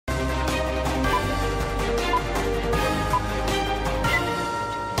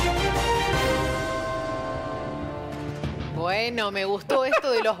Bueno, me gustó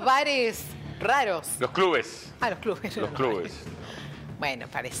esto de los bares raros. Los clubes. Ah, los clubes. Los clubes. Bueno,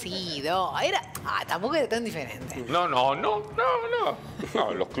 parecido. Tampoco era tan diferente. No,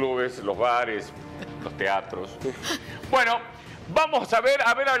 los clubes, los bares, los teatros. Bueno, vamos a ver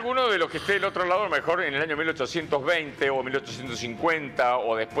alguno de los que esté del otro lado, mejor en el año 1820 o 1850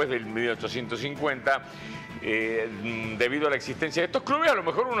 o después del 1850. Debido a la existencia de estos clubes, a lo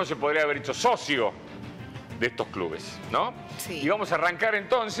mejor uno se podría haber hecho socio de estos clubes, ¿no? Sí. Y vamos a arrancar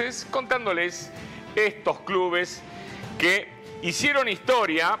entonces contándoles estos clubes que hicieron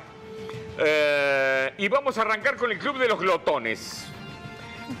historia, y vamos a arrancar con el Club de los Glotones.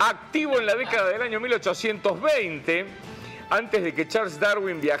 Activo en la década del año 1820, antes de que Charles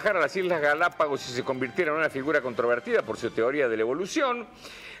Darwin viajara a las Islas Galápagos y se convirtiera en una figura controvertida por su teoría de la evolución,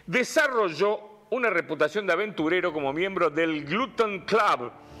 desarrolló una reputación de aventurero como miembro del Glutton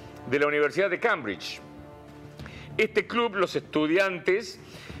Club de la Universidad de Cambridge. Este club, los estudiantes,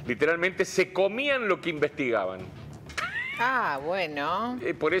 literalmente se comían lo que investigaban. Ah, bueno.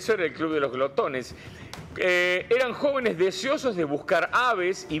 Por eso era el Club de los Glotones. Eran jóvenes deseosos de buscar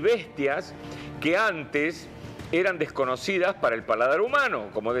aves y bestias que antes eran desconocidas para el paladar humano,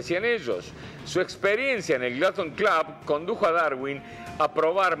 como decían ellos. Su experiencia en el Glutton Club condujo a Darwin a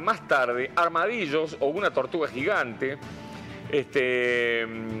probar más tarde armadillos o una tortuga gigante.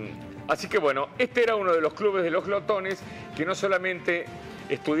 Así que bueno, este era uno de los clubes de los glotones que no solamente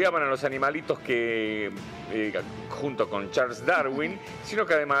estudiaban a los animalitos que junto con Charles Darwin, sino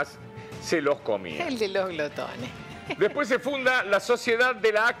que además se los comían. El de los glotones. Después se funda la Sociedad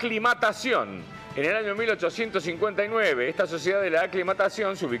de la Aclimatación. En el año 1859, esta Sociedad de la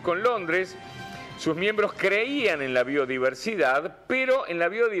Aclimatación se ubicó en Londres. Sus miembros creían en la biodiversidad, pero en la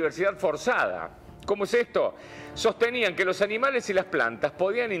biodiversidad forzada. ¿Cómo es esto? Sostenían que los animales y las plantas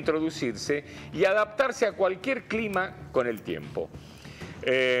podían introducirse y adaptarse a cualquier clima con el tiempo.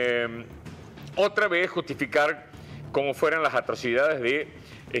 Otra vez justificar como fueran las atrocidades de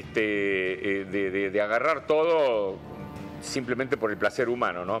agarrar todo simplemente por el placer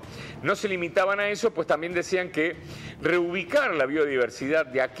humano, ¿no? No se limitaban a eso, pues también decían que reubicar la biodiversidad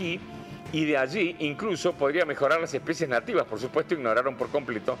de aquí y de allí incluso podría mejorar las especies nativas. Por supuesto, ignoraron por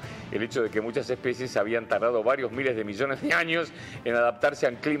completo el hecho de que muchas especies habían tardado varios miles de millones de años en adaptarse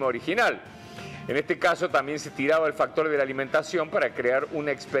al clima original. En este caso también se tiraba el factor de la alimentación para crear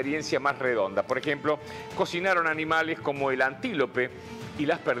una experiencia más redonda. Por ejemplo, cocinaron animales como el antílope y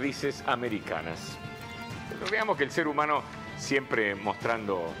las perdices americanas. Pero veamos que el ser humano siempre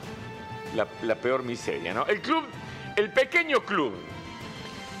mostrando la peor miseria, ¿no? El pequeño club.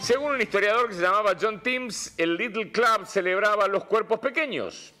 Según un historiador que se llamaba John Timms, el Little Club celebraba los cuerpos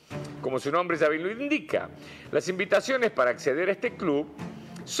pequeños, como su nombre ya bien lo indica. Las invitaciones para acceder a este club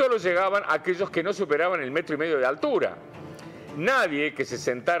solo llegaban a aquellos que no superaban el 1,5 metros de altura. Nadie que se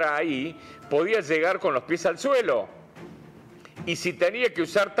sentara ahí podía llegar con los pies al suelo. Y si tenía que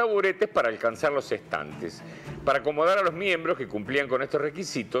usar taburetes para alcanzar los estantes. Para acomodar a los miembros que cumplían con estos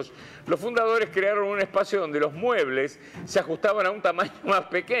requisitos, los fundadores crearon un espacio donde los muebles se ajustaban a un tamaño más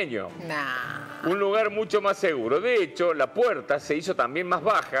pequeño. Un lugar mucho más seguro. De hecho, la puerta se hizo también más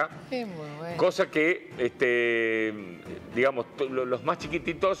baja, cosa que, digamos, los más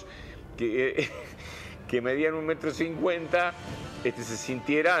chiquititos que medían 1,50 m, se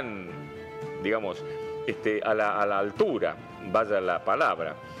sintieran, digamos, a la altura, vaya la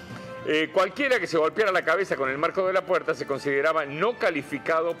palabra. Cualquiera que se golpeara la cabeza con el marco de la puerta se consideraba no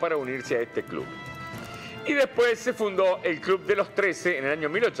calificado para unirse a este club. Y después se fundó el Club de los 13 en el año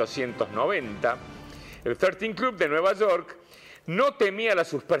 1890. El 13 Club de Nueva York no temía las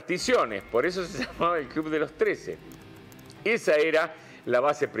supersticiones, por eso se llamaba el Club de los 13. Esa era la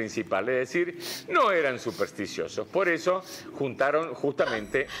base principal, es decir, no eran supersticiosos. Por eso juntaron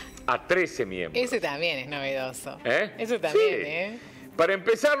justamente a 13 miembros. Ese también es novedoso. Eso también, sí. Para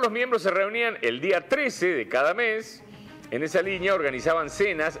empezar, los miembros se reunían el día 13 de cada mes. En esa línea organizaban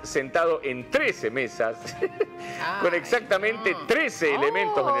cenas sentados en 13 mesas, con exactamente 13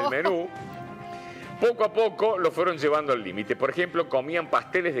 elementos en el menú. Poco a poco lo fueron llevando al límite. Por ejemplo, comían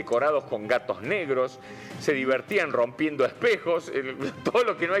pasteles decorados con gatos negros, se divertían rompiendo espejos, todo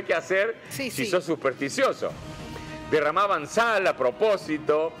lo que no hay que hacer si sos supersticioso. Derramaban sal a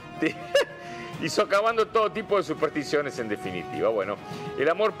propósito y socavando todo tipo de supersticiones en definitiva. Bueno, el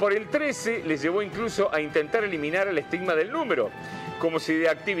amor por el 13 les llevó incluso a intentar eliminar el estigma del número, como si de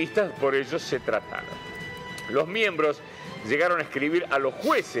activistas por ellos se tratara. Los miembros llegaron a escribir a los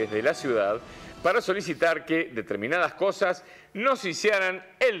jueces de la ciudad para solicitar que determinadas cosas no se hicieran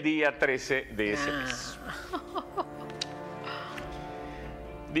el día 13 de ese mes.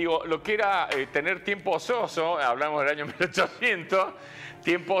 digo, lo que era tener tiempo ocioso, hablamos del año 1800,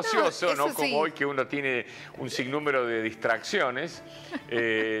 tiempo ocioso, no como sí. hoy que uno tiene un sinnúmero de distracciones,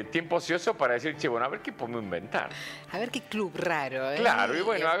 tiempo ocioso para decir, che, bueno, a ver qué podemos inventar. A ver qué club raro, ¿eh? Claro, y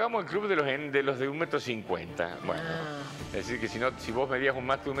bueno, hagamos el club de los de 1,50 m. Bueno, es decir, que si vos medías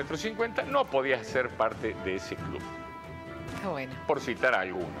más de 1,50 m, no podías ser parte de ese club. Está bueno. Por citar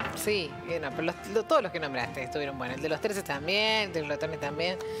alguno. Sí, no, pero todos los que nombraste estuvieron buenos. El de los 13 también, el de los ladrones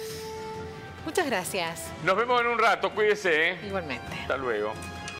también. Muchas gracias. Nos vemos en un rato, cuídese, ¿eh? Igualmente. Hasta luego.